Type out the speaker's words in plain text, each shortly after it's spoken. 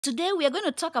Today we are going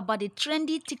to talk about the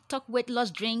trendy TikTok weight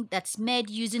loss drink that's made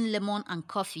using lemon and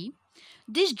coffee.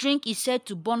 This drink is said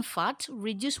to burn fat,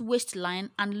 reduce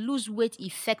waistline, and lose weight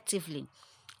effectively.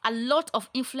 A lot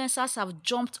of influencers have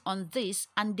jumped on this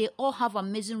and they all have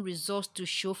amazing results to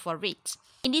show for it.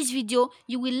 In this video,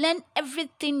 you will learn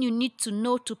everything you need to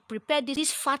know to prepare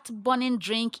this fat burning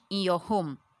drink in your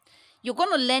home. You're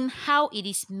going to learn how it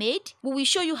is made, we will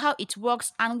show you how it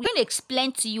works, and we're going to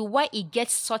explain to you why it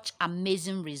gets such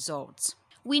amazing results.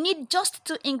 We need just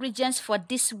 2 ingredients for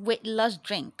this weight loss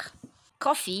drink: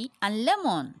 coffee and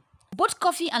lemon. Both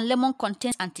coffee and lemon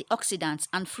contain antioxidants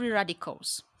and free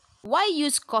radicals. Why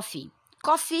use coffee?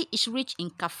 Coffee is rich in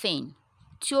caffeine,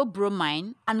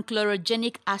 theobromine, and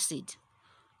chlorogenic acid.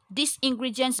 These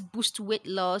ingredients boost weight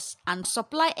loss and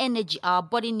supply energy our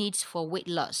body needs for weight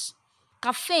loss.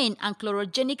 Caffeine and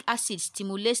chlorogenic acid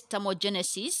stimulates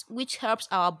thermogenesis, which helps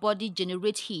our body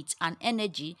generate heat and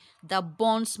energy that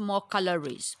burns more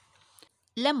calories.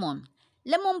 Lemon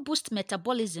boosts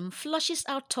metabolism, flushes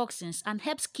out toxins, and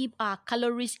helps keep our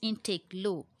calories intake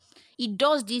low. It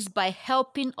does this by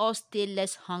helping us stay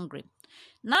less hungry.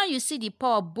 Now you see the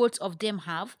power both of them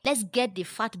have. Let's get the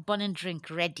fat burning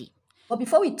drink ready. But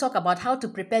before we talk about how to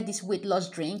prepare this weight loss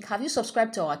drink, have you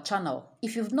subscribed to our channel?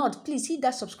 If you've not, please hit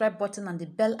that subscribe button and the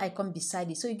bell icon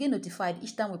beside it so you get notified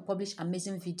each time we publish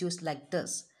amazing videos like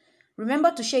this.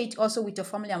 Remember to share it also with your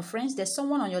family and friends. There's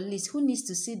someone on your list who needs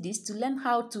to see this to learn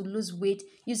how to lose weight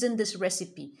using this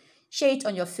recipe. Share it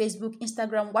on your Facebook,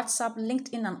 Instagram, WhatsApp,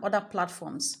 LinkedIn, and other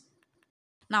platforms.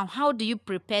 Now, how do you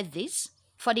prepare this?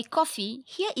 For the coffee,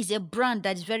 here is a brand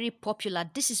that is very popular.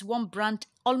 This is one brand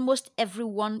almost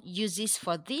everyone uses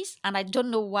for this, and I don't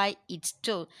know why it's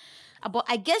so. But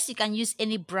I guess you can use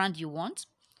any brand you want.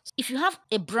 If you have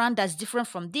a brand that's different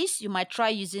from this, you might try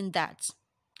using that.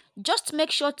 Just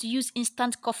make sure to use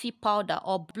instant coffee powder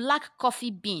or black coffee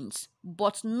beans,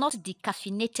 but not the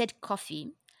caffeinated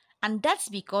coffee. And that's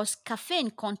because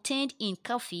caffeine contained in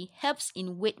coffee helps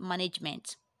in weight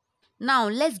management. Now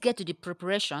let's get to the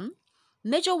preparation.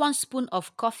 Measure 1 spoon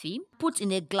of coffee, put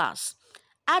in a glass.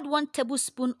 Add 1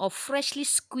 tablespoon of freshly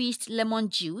squeezed lemon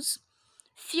juice.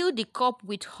 Fill the cup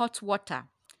with hot water.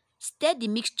 Stir the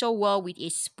mixture well with a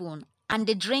spoon, and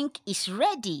the drink is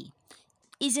ready.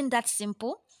 Isn't that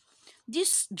simple?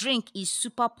 This drink is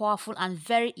super powerful and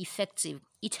very effective.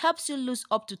 It helps you lose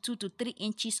up to 2 to 3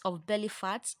 inches of belly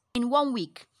fat in 1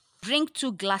 week. Drink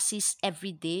 2 glasses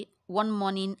every day, 1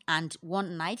 morning and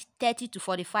 1 night, 30 to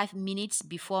 45 minutes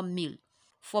before meal.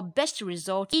 For best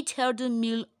results, eat healthy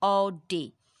meal all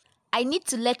day. I need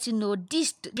to let you know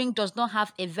this drink does not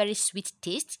have a very sweet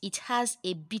taste. It has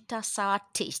a bitter sour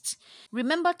taste.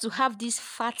 Remember to have this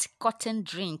fat cotton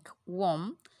drink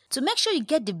warm. To make sure you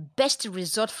get the best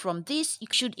result from this, you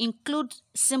should include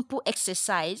simple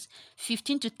exercise,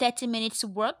 15 to 30 minutes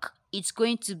work. It's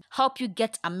going to help you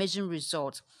get amazing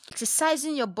results.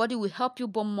 Exercising your body will help you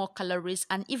burn more calories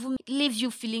and even leave you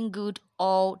feeling good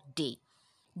all day.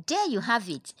 There you have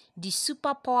it, the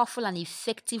super powerful and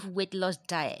effective weight loss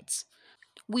diet.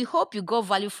 We hope you got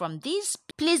value from this.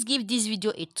 Please give this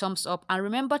video a thumbs up and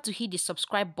remember to hit the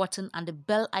subscribe button and the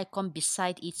bell icon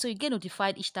beside it so you get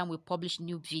notified each time we publish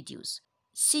new videos.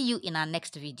 See you in our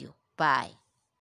next video. Bye.